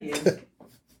you.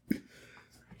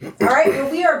 All right,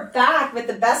 well, we are back with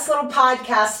the best little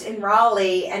podcast in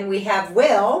Raleigh, and we have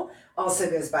Will, also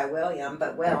goes by William,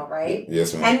 but Will, right?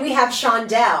 Yes, ma'am. And we have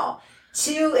Shawndale,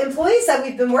 2 employees that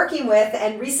we've been working with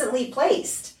and recently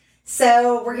placed.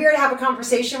 So we're here to have a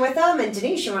conversation with them. And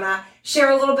Denise, you want to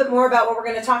share a little bit more about what we're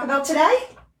going to talk about today?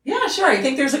 Yeah, sure. I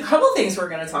think there's a couple things we're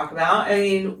going to talk about. I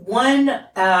mean, one,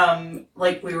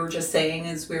 like we were just saying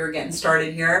as we were getting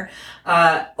started here,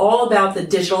 all about the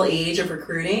digital age of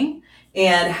recruiting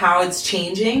and how it's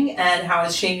changing and how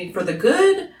it's changing for the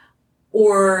good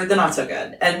or the not so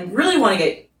good. And really want to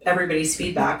get everybody's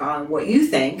feedback on what you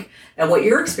think and what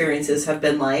your experiences have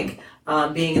been like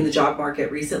being in the job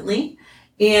market recently.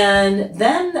 And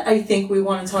then I think we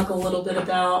want to talk a little bit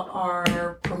about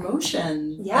our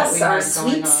promotion. Yes, our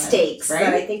sweepstakes right?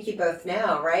 that I think you both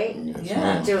know, right?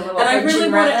 Yeah. Do a little and I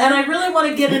really want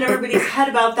to get in everybody's head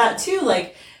about that too.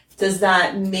 Like, does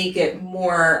that make it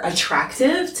more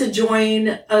attractive to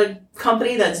join a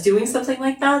company that's doing something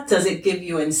like that? Does it give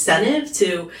you incentive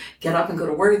to get up and go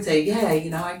to work and say, yeah, you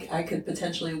know, I could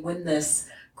potentially win this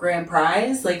grand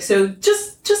prize? Like, so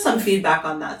just some feedback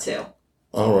on that too.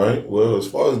 All right. Well, as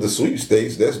far as the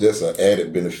sweepstakes, that's just an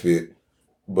added benefit.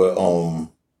 But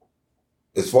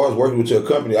as far as working with your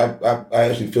company, I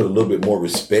actually feel a little bit more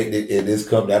respected at this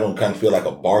company. I don't kind of feel like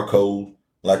a barcode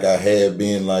like I had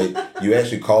been. Like, you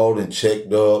actually called and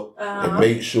checked up and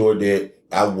made sure that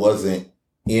I wasn't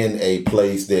in a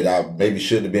place that I maybe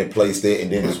shouldn't have been placed at, and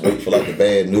then just wait for like the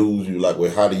bad news. You're like,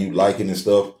 well, how do you like it and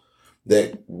stuff?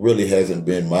 That really hasn't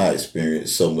been my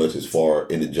experience so much as far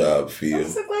in the job field. I'm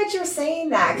so glad you're saying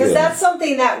that, because that's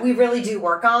something that we really do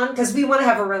work on, because we want to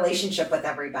have a relationship with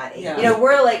everybody. Yeah. You know,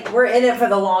 we're in it for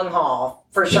the long haul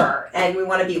for sure, and we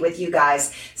want to be with you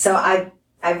guys. So I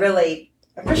really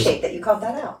appreciate that you called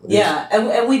that out. Yeah,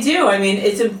 and we do. I mean,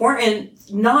 it's important,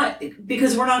 not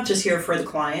because we're not just here for the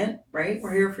client, right?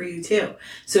 We're here for you too.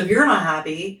 So if you're not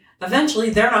happy, eventually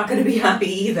they're not going to be happy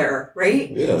either, right?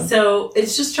 Yeah. So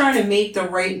it's just trying to make the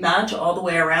right match all the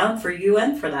way around for you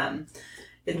and for them.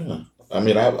 I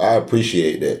mean, I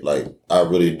appreciate that. Like, I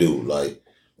really do. Like,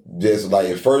 just like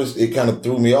at first it kind of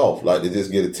threw me off, like to just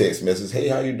get a text message, hey,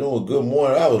 how you doing? Good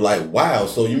morning. I was like, wow,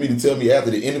 so you mean to tell me after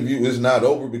the interview it's not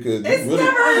over? Because it's really,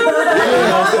 never over. Yeah, you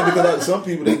know what I'm saying? Because like, some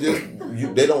people,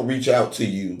 they don't reach out to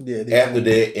you after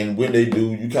that, and when they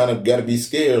do, you kind of got to be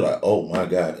scared, like, oh my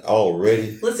God,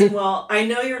 already? Listen, well, I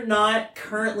know you're not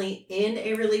currently in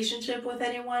a relationship with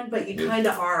anyone, but you kind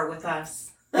of are with us.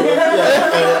 And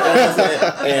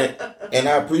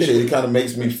I appreciate it. It kind of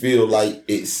makes me feel like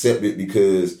accepted,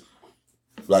 because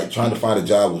like trying to find a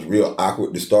job was real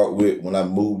awkward to start with when I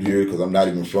moved here, because I'm not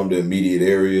even from the immediate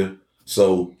area.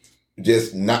 So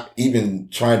just not even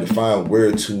trying to find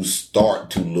where to start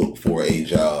to look for a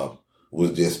job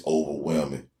was just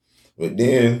overwhelming. But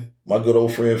then my good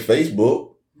old friend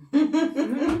Facebook, I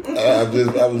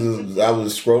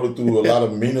was scrolling through a lot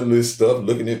of meaningless stuff,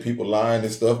 looking at people lying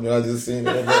and stuff, and I just seen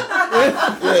it.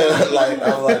 I was like,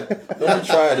 let me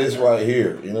try this right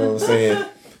here. You know what I'm saying?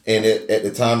 And at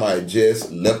the time, I had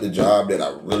just left a job that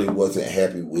I really wasn't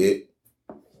happy with.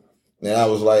 And I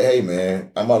was like, hey,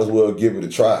 man, I might as well give it a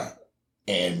try.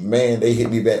 And, man, they hit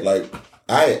me back. Like,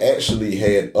 I actually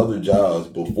had other jobs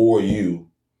before you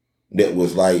that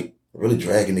was, like, really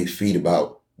dragging their feet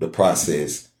about the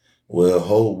process.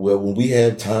 Well, when we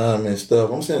have time and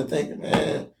stuff, I'm sitting thinking,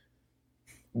 man,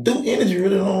 do energy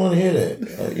really don't want to hear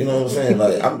that. You know what I'm saying?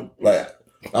 Like,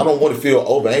 I don't want to feel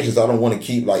over anxious. I don't want to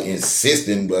keep like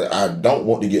insisting, but I don't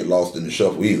want to get lost in the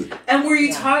shuffle either. And were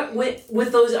you talking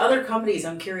with those other companies?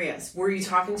 I'm curious. Were you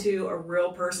talking to a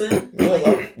real person?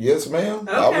 Yes, ma'am.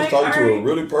 Okay, I was talking to a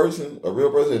real person,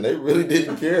 and they really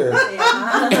didn't care.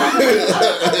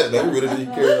 They really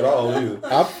didn't care at all either.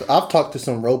 I've talked to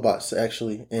some robots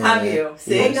actually. And have you?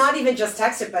 See? And not even just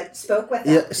texted, but spoke with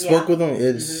them. Yeah, spoke with them.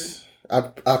 It's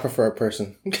I prefer a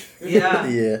person. Yeah.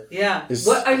 Yeah.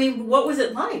 What was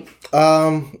it like?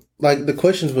 Like the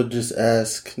questions would just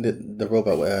ask, the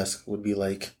robot would ask would be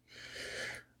like,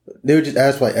 they would just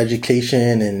ask like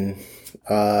education and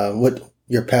what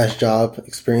your past job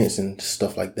experience and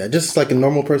stuff like that. Just like a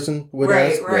normal person would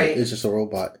ask. Right. It's just a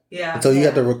robot. Yeah. And so you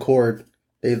have to record.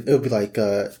 It would be like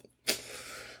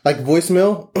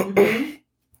voicemail. Mm-hmm.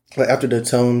 Like after the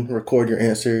tone, record your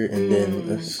answer, and then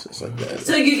it's like that.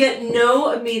 So you get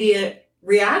no immediate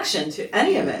reaction to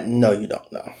any of it? No, you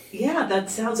don't. No. Yeah, that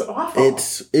sounds awful.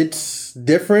 It's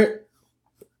different,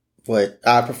 but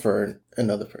I prefer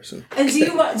another person. And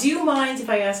do you mind if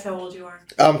I ask how old you are?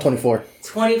 I'm 24.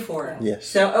 24. Yes.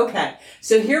 So okay.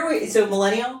 So so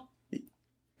millennial.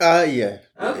 Yeah.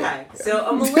 Okay, so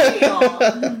a millennial.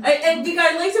 And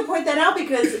I'd like to point that out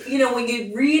because, when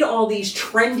you read all these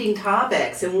trending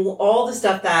topics and all the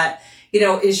stuff that,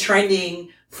 is trending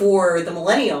for the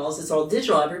millennials, it's all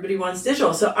digital. Everybody wants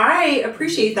digital. So I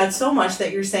appreciate that so much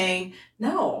that you're saying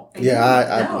no. I do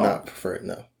not prefer it,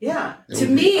 no. Yeah. To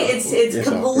me, it's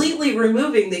completely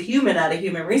removing the human out of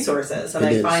human resources. And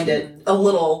I find it a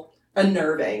little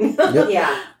unnerving. Yep.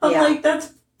 Yeah. I'm like,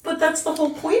 that's the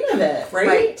whole point of it,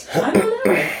 right? I don't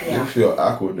know. It feel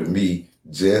awkward to me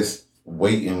just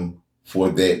waiting for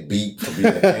that beat to be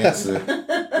the answer.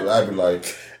 But I'd be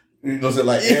like,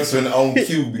 like answering on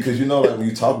cue because like when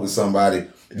you talk with somebody,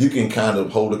 you can kind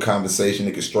of hold a conversation,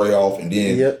 it can stray off, and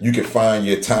then you can find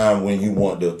your time when you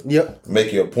want to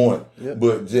make your point. Yep.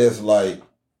 But just like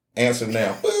answer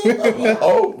now.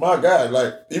 Oh my God.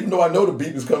 Like, even though I know the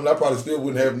beat is coming, I probably still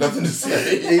wouldn't have nothing to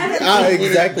say.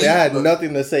 Exactly. I had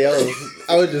nothing to say.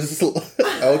 I was just...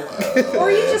 Or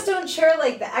you just don't share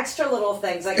like the extra little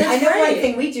things. Like, I know one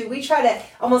thing we do, we try to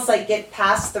almost like get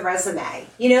past the resume.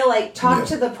 Like talk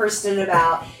to the person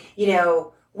about,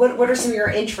 what are some of your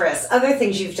interests, other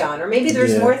things you've done, or maybe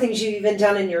there's more things you've even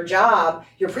done in your job,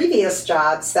 your previous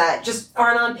jobs that just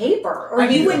aren't on paper, or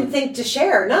you wouldn't think to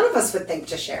share. None of us would think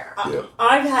to share.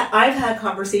 I've had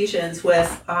conversations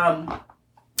with,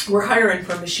 we're hiring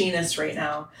for machinists right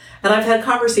now, and I've had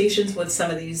conversations with some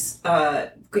of these,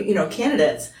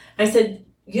 candidates. I said,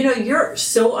 you're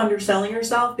so underselling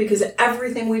yourself because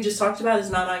everything we just talked about is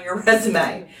not on your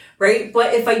resume, right?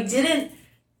 But if I didn't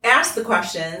ask the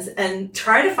questions and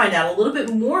try to find out a little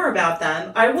bit more about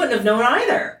them, I wouldn't have known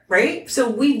either, right? So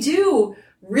we do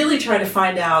really try to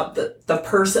find out the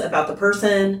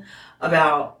person,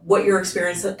 about what your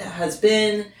experience has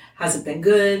been. Has it been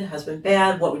good? Has it been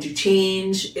bad? What would you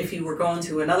change if you were going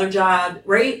to another job,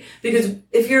 right? Because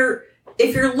if you're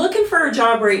looking for a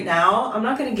job right now, I'm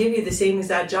not going to give you the same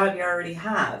exact job you already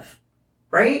have,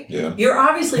 right? Yeah. You're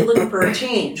obviously looking for a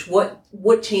change.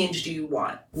 What change do you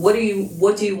want? What do you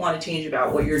want to change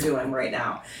about what you're doing right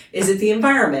now? Is it the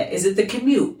environment? Is it the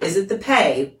commute? Is it the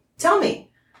pay? Tell me.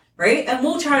 Right? And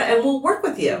we'll work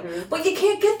with you. Mm-hmm. But you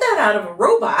can't get that out of a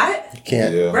robot. You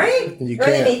can't. Right? You or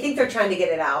can't. they may think they're trying to get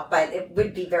it out, but it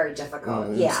would be very difficult.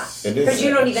 Because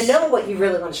you don't even know what you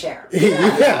really want to share. And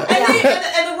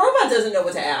the robot doesn't know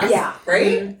what to ask. Yeah.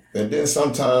 Right? Mm-hmm. And then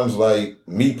sometimes, like,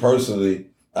 me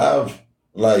personally, let's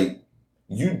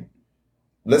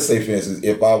say, for instance,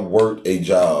 if I worked a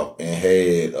job and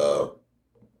had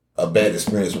a bad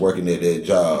experience working at that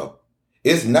job,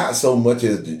 it's not so much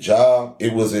as the job,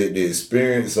 it was the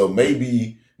experience. So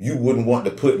maybe you wouldn't want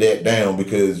to put that down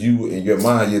because you, in your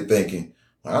mind, you're thinking,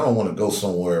 I don't want to go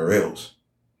somewhere else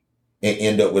and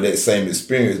end up with that same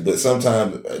experience. But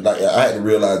sometimes, like, I had to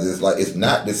realize this, like, it's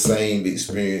not the same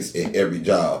experience in every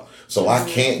job. So I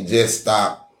can't just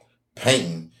stop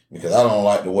painting because I don't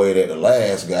like the way that the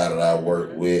last guy that I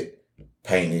worked with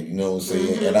painted, you know what I'm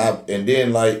saying? Mm-hmm. And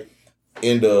then like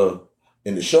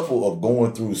in the shuffle of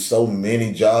going through so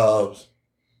many jobs,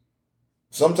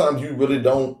 sometimes you really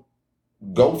don't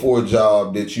go for a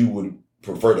job that you would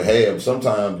prefer to have.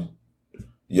 Sometimes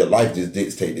your life just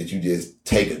dictates that you just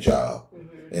take a job.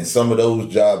 Mm-hmm. And some of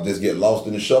those jobs just get lost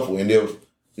in the shuffle. And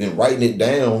in writing it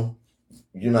down,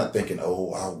 you're not thinking,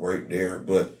 oh, I worked there.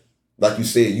 But like you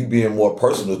said, you being more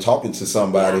personal, talking to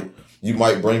somebody, you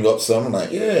might bring up something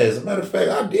like, yeah, as a matter of fact,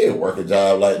 I did work a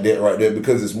job like that right there,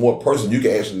 because it's more personal. You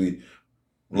can actually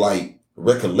like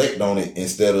recollect on it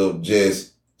instead of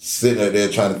just sitting there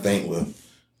trying to think, well,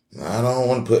 I don't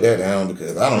want to put that down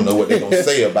because I don't know what they're going to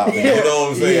say about me. You know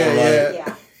what I'm saying?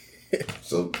 Yeah.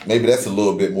 So maybe that's a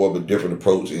little bit more of a different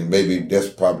approach, and maybe that's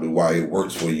probably why it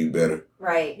works for you better.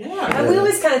 Right. Yeah. And we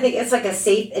always kind of think it's like a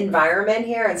safe environment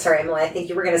here. And sorry, Emily, I think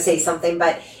you were going to say something,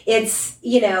 but it's,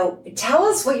 tell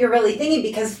us what you're really thinking,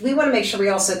 because we want to make sure we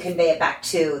also convey it back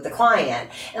to the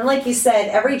client. And like you said,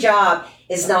 every job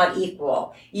is not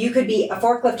equal. You could be a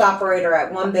forklift operator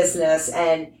at one business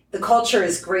and the culture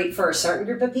is great for a certain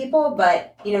group of people,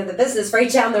 but the business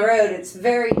right down the road, it's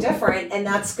very different, and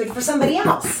that's good for somebody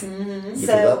else. Mm-hmm.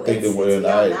 So I think that when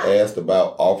I asked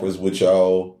about offers with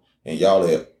y'all, and y'all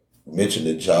had mentioned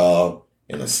the job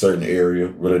in a certain area,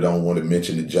 really don't want to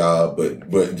mention the job,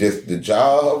 but just the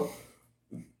job,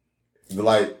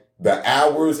 like the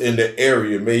hours in the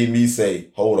area made me say,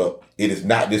 hold up, it is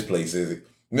not this place, is it?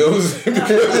 You know what I'm saying?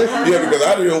 Because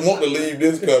I didn't want to leave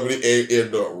this company and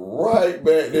end up right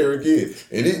back there again.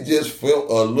 And it just felt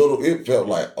it felt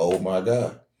like, oh my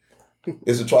God.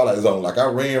 It's a Twilight Zone. Like I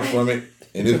ran from it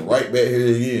and it's right back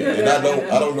here again. And I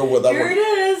don't know whether here it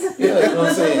is. Yeah, you know what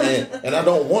I'm saying? And I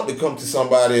don't want to come to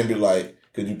somebody and be like,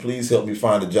 could you please help me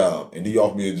find a job? And he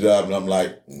offered me a job, and I'm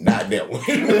like, not that one.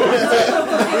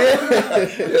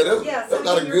 That's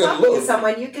not a good look. To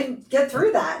someone, you can get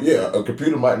through that. Yeah, a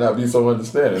computer might not be so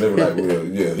understanding. They were like, well,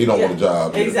 yeah, he don't want a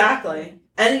job. Exactly.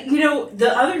 And,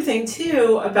 the other thing,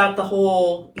 too, about the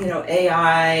whole,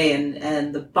 AI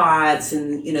and the bots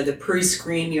and, the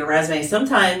pre-screen your resume,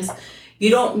 sometimes you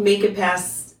don't make it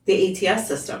past the ATS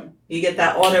system. You get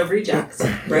that auto reject,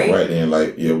 right? Right,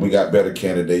 and we got better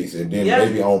candidates, and then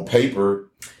maybe on paper,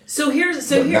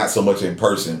 not so much in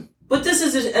person. But this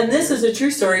is a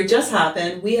true story. It just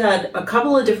happened. We had a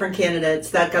couple of different candidates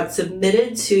that got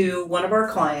submitted to one of our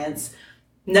clients,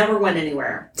 never went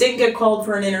anywhere. Didn't get called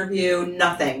for an interview,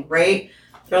 nothing, right?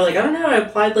 They're like, I don't know, I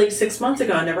applied like 6 months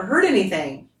ago, I never heard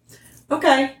anything.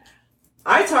 Okay.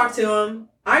 I talked to them,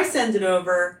 I sent it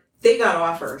over, they got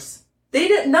offers. They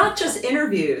did not just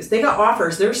interviews, they got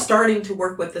offers. They're starting to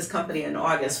work with this company in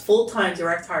August, full-time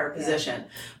direct hire position.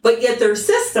 But yet their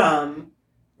system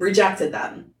rejected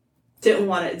them. Didn't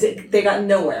want it, they got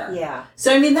nowhere. Yeah.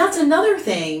 So, that's another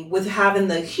thing with having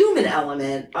the human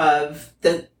element of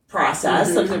the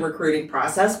process, of the recruiting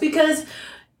process, because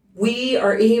we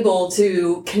are able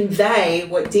to convey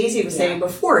what Daisy was saying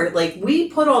before. Like, we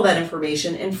put all that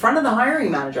information in front of the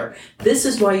hiring manager. This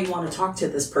is why you want to talk to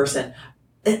this person.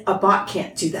 A bot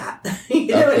can't do that. You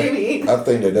know what I mean? I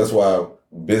think that's why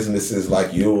businesses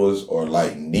like yours are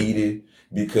needed,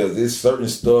 because there's certain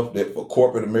stuff that for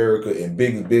corporate America and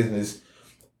big business,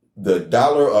 the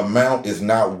dollar amount is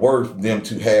not worth them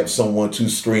to have someone to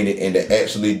screen it and to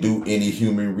actually do any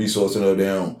human resource of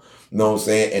their own. You know what I'm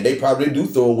saying? And they probably do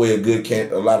throw away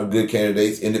a lot of good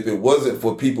candidates. And if it wasn't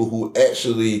for people who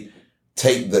actually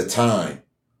take the time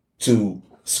to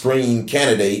screen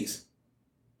candidates,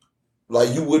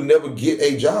 you would never get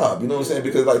a job. You know what I'm saying?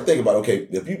 Because think about it. Okay,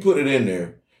 if you put it in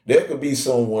there could be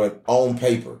someone on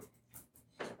paper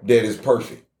that is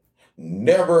perfect,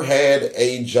 never had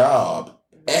a job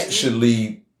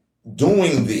actually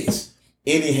doing this,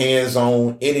 any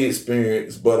hands-on, any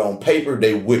experience, but on paper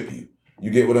they whip you.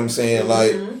 You get what I'm saying?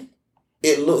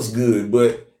 It looks good,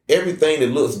 but everything that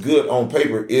looks good on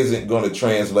paper isn't going to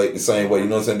translate the same way. You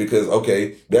know what I'm saying? Because,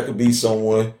 okay, that could be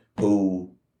someone who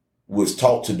was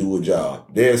taught to do a job.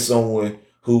 There's someone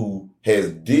who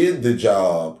has did the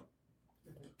job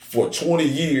for 20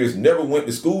 years, never went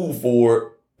to school for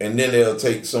it, and then they'll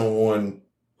take someone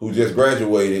who just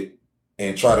graduated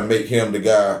and try to make him the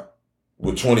guy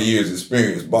with 20 years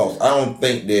experience boss. I don't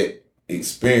think that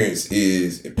experience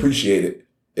is appreciated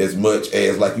as much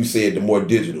as, like you said, the more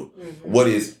digital. What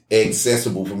is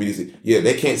accessible for me to see? Yeah,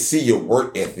 they can't see your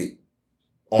work ethic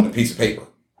on a piece of paper.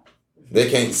 They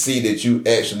can't see that you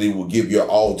actually will give your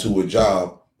all to a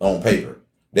job on paper.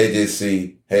 They just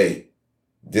see, hey,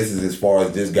 this is as far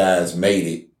as this guy's made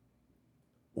it.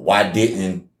 Why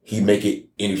didn't he make it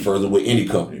any further with any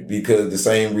company? Because the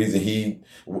same reason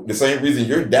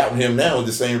you're doubting him now is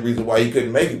the same reason why he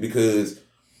couldn't make it. Because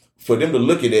for them to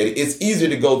look at it, it's easier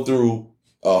to go through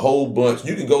a whole bunch.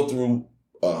 You can go through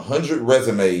 100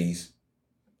 resumes,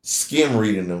 skim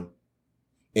reading them,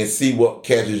 and see what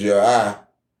catches your eye.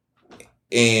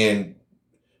 And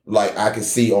I can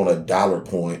see on a dollar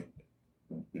point,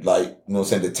 you know what I'm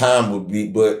saying, the time would be,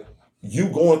 but you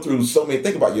going through so many,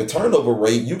 think about your turnover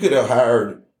rate. You could have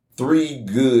hired 3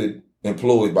 good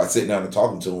employees by sitting down and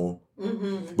talking to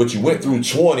them, but you went through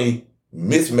 20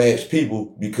 mismatched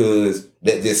people because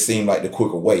that just seemed like the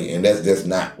quicker way. And that's just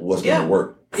not what's going to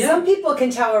work. Some people can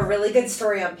tell a really good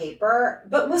story on paper,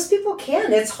 but most people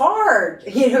can't. It's hard,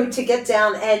 to get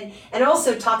down and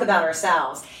also talk about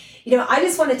ourselves. I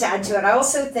just wanted to add to it. I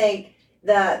also think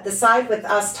the side with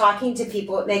us talking to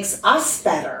people, it makes us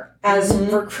better as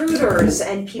recruiters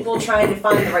and people trying to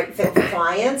find the right fit for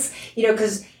clients,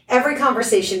 because every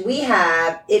conversation we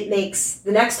have, it makes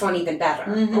the next one even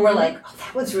better. And we're like, oh,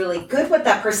 that was really good what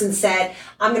that person said.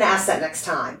 I'm going to ask that next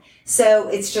time. So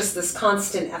it's just this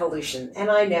constant evolution.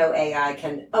 And I know AI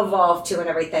can evolve too and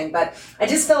everything, but I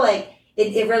just feel like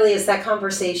it really is that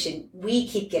conversation. We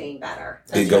keep getting better.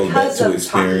 It goes back to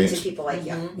experience. Talking to people like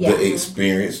you. The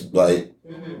experience,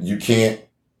 you can't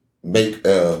make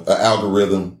an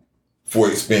algorithm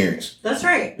for experience. That's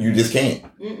right. You just can't.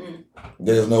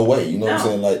 There's no way. You know what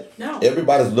I'm saying?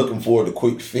 Everybody's looking for the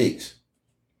quick fix.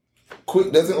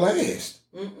 Quick doesn't last.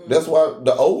 That's why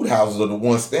the old houses are the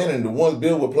ones standing. The ones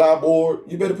built with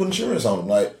plywood, you better put insurance on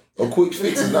them. A quick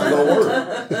fix is not going to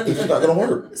work. It's just not going to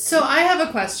work. So I have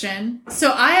a question. So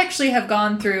I actually have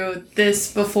gone through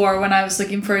this before when I was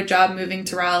looking for a job moving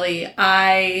to Raleigh.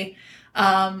 I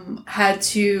had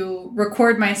to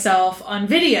record myself on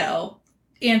video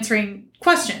answering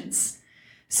questions.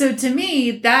 So to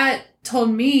me, that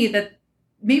told me that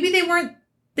maybe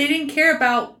they didn't care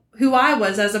about who I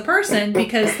was as a person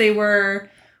because they were,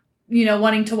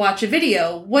 wanting to watch a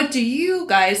video. What do you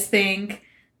guys think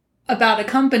about a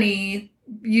company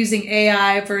using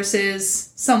AI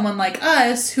versus someone like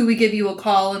us who we give you a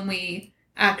call and we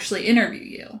actually interview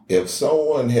you? If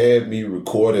someone had me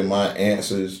recording my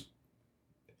answers,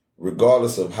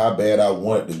 regardless of how bad I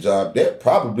wanted the job, that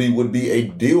probably would be a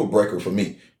deal breaker for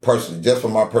me personally, just for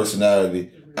my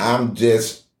personality. I'm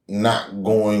just not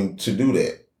going to do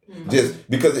that. Just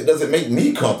because it doesn't make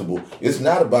me comfortable. It's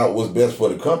not about what's best for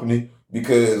the company,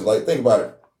 because, like, think about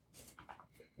it.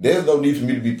 There's no need for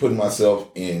me to be putting myself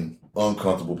in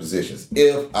uncomfortable positions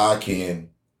if I can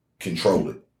control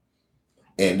it.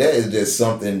 And that is just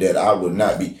something that I would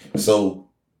not be. So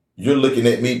you're looking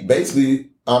at me, basically,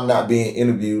 I'm not being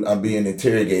interviewed, I'm being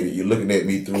interrogated. You're looking at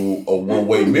me through a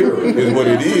one-way mirror is what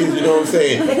it is, you know what I'm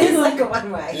saying? It is like a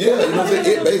one-way. Yeah, you know what I'm saying?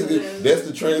 It basically, that's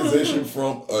the transition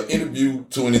from an interview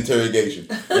to an interrogation.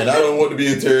 And I don't want to be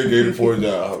interrogated for a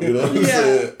job, you know what I'm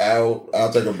saying?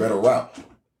 I'll take a better route.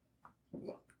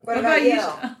 What about you?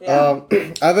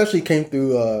 I've actually came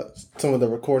through some of the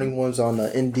recording ones on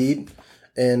Indeed.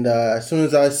 And as soon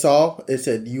as I saw it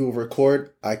said you will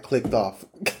record, I clicked off.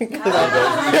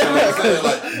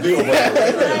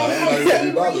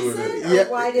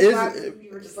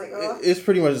 It's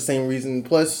pretty much the same reason.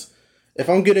 Plus, if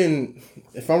I'm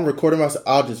recording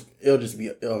myself, it'll just be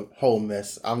a whole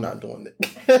mess. I'm not doing it.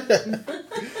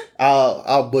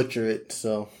 I'll butcher it.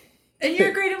 So. And you're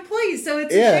a great employee, so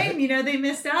it's a shame, they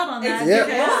missed out on that.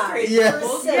 Yes.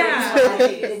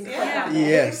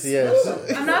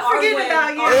 I'm not forgetting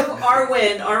about you.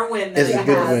 Our win. It's a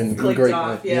good win. Great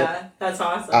off. win. Yeah, that's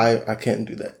awesome. I can't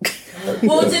do that.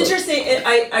 Well, it's interesting.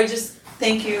 I just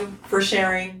thank you for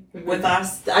sharing with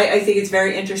us. I think it's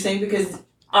very interesting because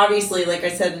obviously, like I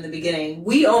said in the beginning,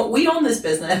 we own this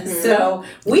business, so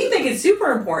we think it's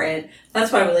super important. That's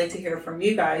why we like to hear from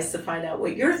you guys to find out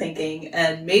what you're thinking.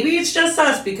 And maybe it's just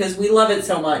us because we love it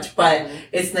so much, but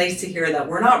it's nice to hear that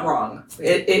we're not wrong.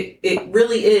 It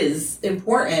really is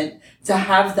important to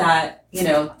have that,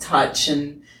 touch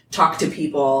and talk to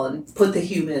people and put the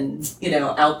human,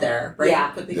 out there, right?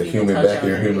 Yeah. Put the human back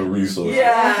in human resource.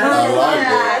 Yeah. I like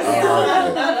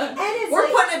that. And we're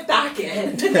putting it back in.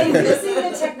 And using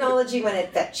the technology when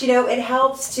it fits. It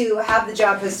helps to have the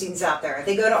job postings out there.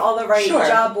 They go to all the right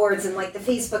job boards and like the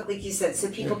Facebook, like you said, so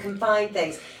people can find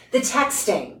things. The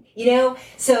texting,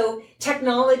 so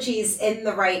technology's in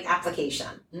the right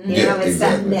application. It's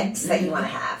that mix that you want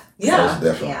to have. Yeah.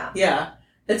 Definitely. Yeah.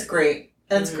 That's great.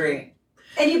 That's great.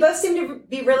 And you both seem to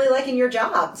be really liking your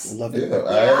jobs. Love it. Yeah,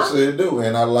 I actually do.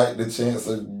 And I like the chance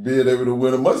of being able to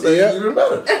win a Mustang even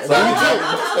better. So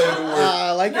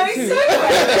I like it too.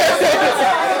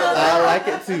 I like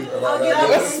it too. I'll get on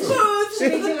the smooth.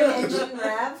 Should we do an engine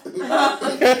rev?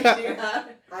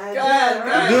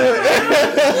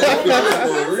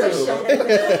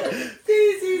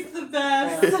 Daisy's the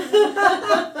best.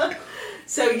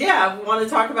 So we want to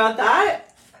talk about that.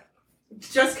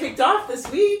 Just kicked off this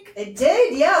week. It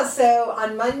did, yeah. So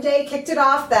on Monday, kicked it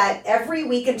off that every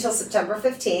week until September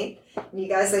 15th. You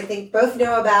guys, I think, both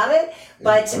know about it.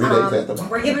 But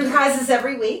we're giving prizes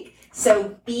every week.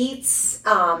 So Beats,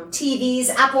 TVs,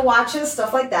 Apple Watches,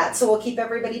 stuff like that. So we'll keep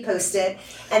everybody posted.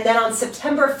 And then on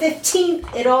September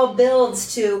 15th, it all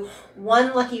builds to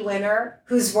one lucky winner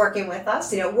who's working with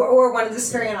us, or one of the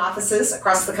Superior offices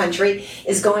across the country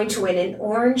is going to win an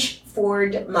orange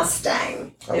Ford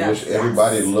Mustang. I wish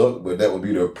everybody looked, but that would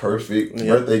be the perfect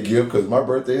birthday gift because my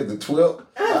birthday is the 12th.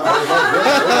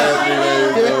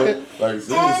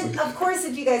 And of course,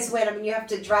 if you guys win, you have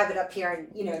to drive it up here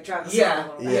and drive the Yeah.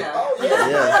 a little bit.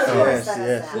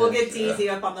 Yes. We'll get Daisy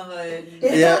up on the hood.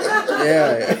 Yeah.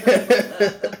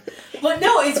 But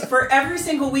no, it's for every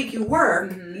single week you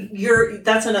work.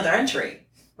 That's another entry,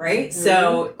 right?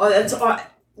 So that's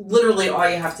literally all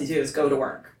you have to do is go to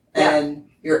work, and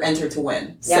you're entered to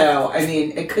win. Yeah. So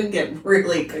it couldn't get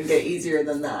easier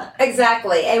than that.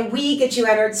 Exactly, and we get you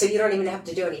entered, so you don't even have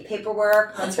to do any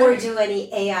paperwork or do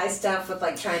any AI stuff with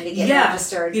trying to get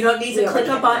registered. You don't need to click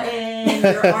a button.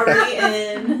 You're already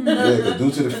in. Yeah,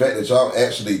 due to the fact that y'all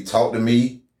actually talked to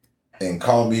me and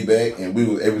called me back, and we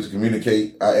were able to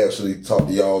communicate. I actually talked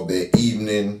to y'all that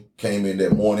evening, came in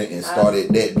that morning, and started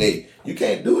that day. You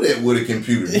can't do that with a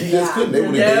computer. You just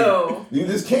couldn't. You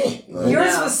just can't.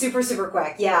 Yours was super, super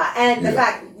quick. Yeah. And the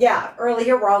fact,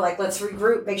 earlier we're all like, let's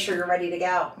regroup, make sure you're ready to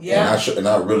go. Yeah. And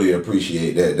I really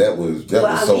appreciate that. That was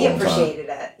so we on time. appreciated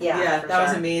it. Yeah, that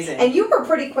was amazing. And you were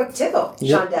pretty quick too,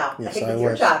 Shawndale. Yes, I think with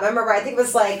your job. I remember, I think it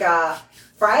was like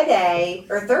Friday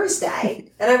or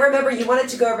Thursday, and I remember you wanted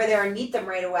to go over there and meet them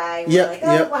right away. We're like,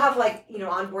 we'll have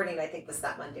onboarding. I think was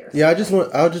that Monday or something. Yeah,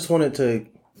 I just wanted to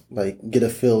get a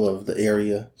feel of the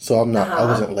area, so I'm not. I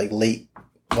wasn't late.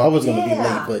 Well, I was going to be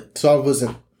late, but so I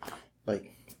wasn't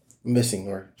missing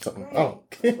or something. Right. Oh,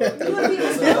 I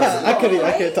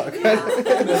can't talk.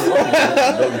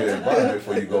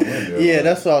 Yeah,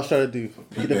 that's what I was trying to do.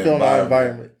 Get a feel of our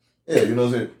environment. Yeah, you know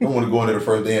what I'm saying? I don't want to go in there the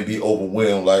first day and be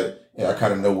overwhelmed. I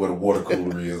kind of know where the water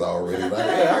cooler is already.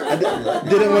 I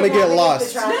didn't want to get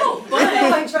lost. No, but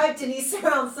I drive Denise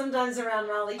around sometimes around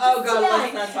Raleigh. Oh God,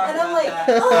 let's not talk and I'm like,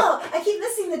 I keep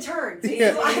missing the turns.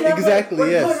 Yeah, so exactly.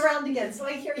 We're going around again, so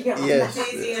I hear you. Yes.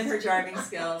 Daisy and her driving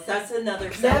skills. That's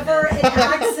another. Never an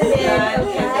accident.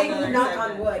 Okay, knock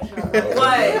on wood.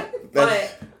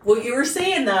 But what you were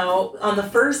saying though, on the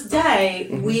first day,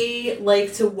 we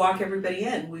like to walk everybody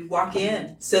in. We walk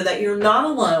in so that you're not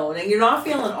alone and you're not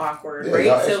feeling awkward, right?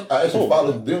 I actually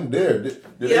followed them there. It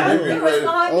was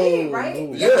behind me, right?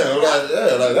 Yeah,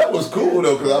 that was cool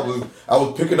though, because I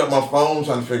was picking up my phone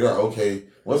trying to figure out, okay,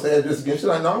 what's the address again? She's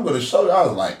like, no, I'm going to show you. I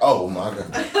was like, oh my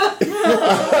God.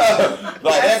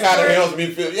 That kind of helps me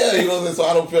feel, you know what I'm saying? So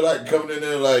I don't feel like coming in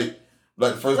there like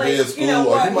first day of school,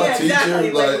 are you my teacher?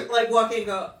 Exactly. Like walk in and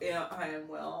go, I am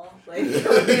Will. Are you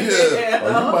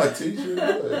my teacher?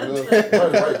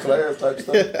 Right class type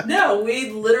stuff? No, we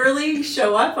literally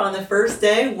show up on the first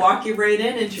day, walk you right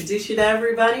in, introduce you to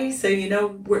everybody, so you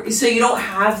know so you don't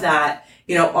have that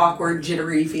awkward,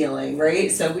 jittery feeling,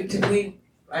 right? So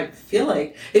I feel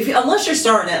like unless you're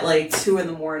starting at 2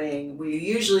 a.m, we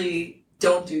usually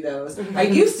don't do those. I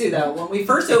used to though. When we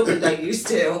first opened, I used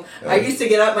to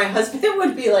get up. My husband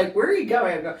would be like, "Where are you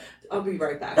going?" I go, "I'll be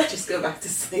right back. Just go back to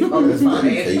sleep. I'll be fine."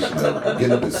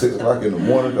 Getting up at 6 o'clock in the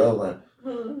morning. I was like,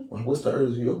 "What's the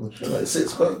earliest you open?" She's like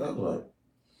 6 o'clock. I was like,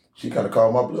 she kind of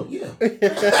called my bluff. Yeah.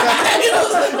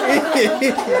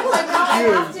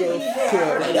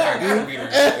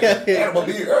 I'm gonna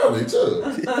be early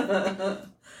too.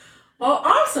 Well,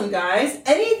 awesome, guys.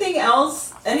 Anything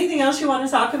else you want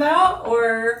to talk about,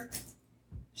 or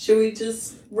should we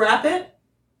just wrap it?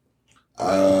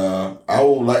 I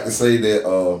would like to say that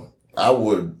I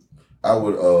would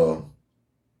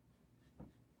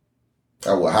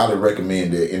highly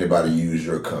recommend that anybody use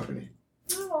your company.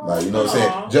 You know what I'm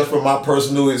saying? Just from my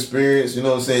personal experience, you know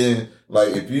what I'm saying?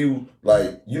 If you,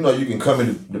 you can come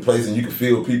into the place and you can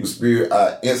feel people's spirit.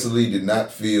 I instantly did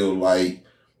not feel like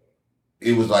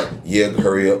it was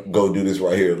hurry up, go do this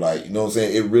right here. You know what I'm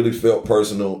saying? It really felt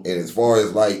personal. And as far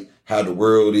as how the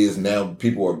world is now,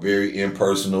 people are very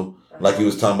impersonal. Like you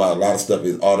was talking about, a lot of stuff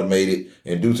is automated.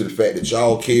 And due to the fact that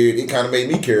y'all cared, it kind of made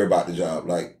me care about the job.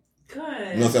 Good. You know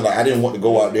what I'm saying? I didn't want to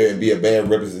go out there and be a bad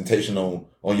representation on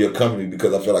your company,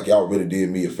 because I feel like y'all really did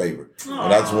me a favor. Aww.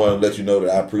 And I just want to let you know that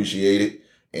I appreciate it.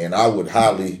 And I would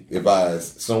highly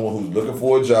advise someone who's looking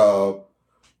for a job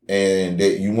and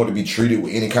that you want to be treated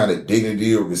with any kind of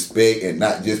dignity or respect and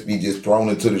not just be thrown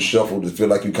into the shuffle to feel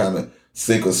like you kind of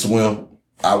sink or swim,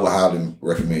 I would highly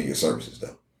recommend your services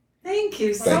though. Thank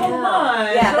you so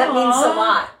much. Yeah, that means a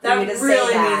lot. That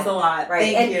really means a lot.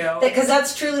 Right. Thank you. Because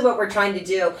that's truly what we're trying to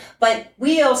do. But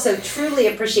we also truly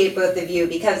appreciate both of you,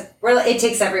 because it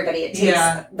takes everybody. It takes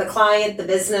the client, the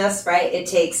business, right? It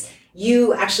takes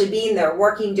you actually being there,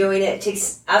 working, doing it. It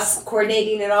takes us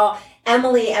coordinating it all.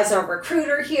 Emily as our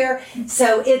recruiter here.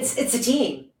 So it's a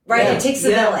team, right? It takes a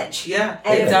village. Yeah.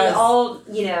 And if we all,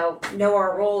 know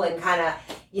our role and kind of,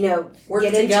 work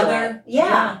get together. Into it.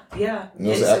 Yeah. Yeah.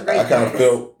 I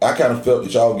kind of felt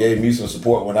that y'all gave me some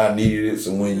support when I needed it.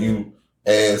 So when you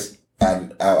asked,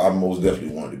 I most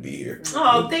definitely wanted to be here.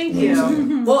 Oh, thank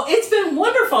you. Well, it's been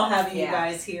wonderful having you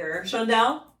guys here.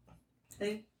 Shawndale?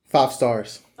 5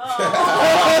 stars. You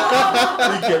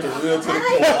kept it real to the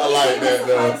point. I like that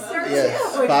though.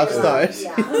 Yes, 5 stars.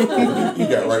 Yeah. You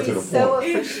got right to the point. So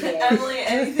appreciate it. Emily,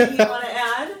 anything you want to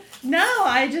add? No,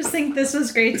 I just think this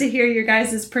was great to hear your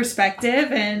guys'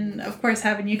 perspective, and of course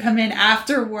having you come in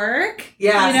after work.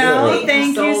 Yeah,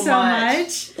 thank you so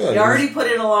much. Yeah, you already put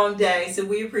in a long day, so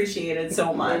we appreciate it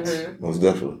so much. Most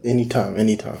definitely.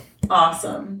 Anytime.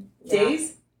 Awesome.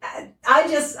 Days?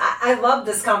 I love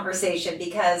this conversation,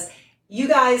 because you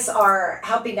guys are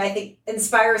helping, I think,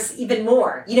 inspire us even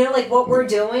more. What we're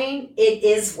doing, it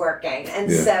is working.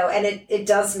 And so, and it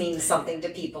does mean something to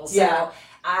people. So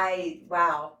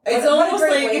Wow. It's What a almost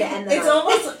great like way to end the it's night.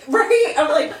 almost right. I'm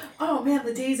like, oh man,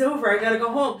 the day's over. I gotta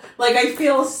go home. Like I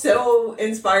feel so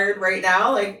inspired right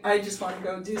now. Like I just want to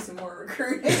go do some more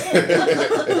recruiting.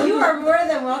 You are more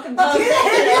than welcome to do Okay.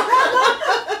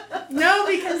 that. No,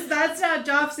 because that's not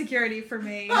job security for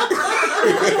me. See,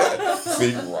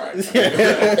 right.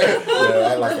 Yeah,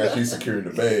 I like how she's securing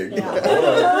the bag.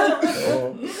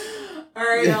 All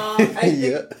right, y'all. I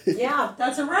think Yeah.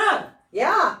 that's a wrap.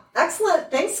 Yeah.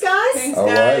 Excellent. Thanks, guys. Thanks, All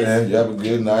guys. right, man. You have a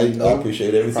good night. I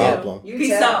appreciate everything. Problem. You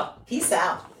Peace too. out. Peace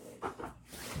out.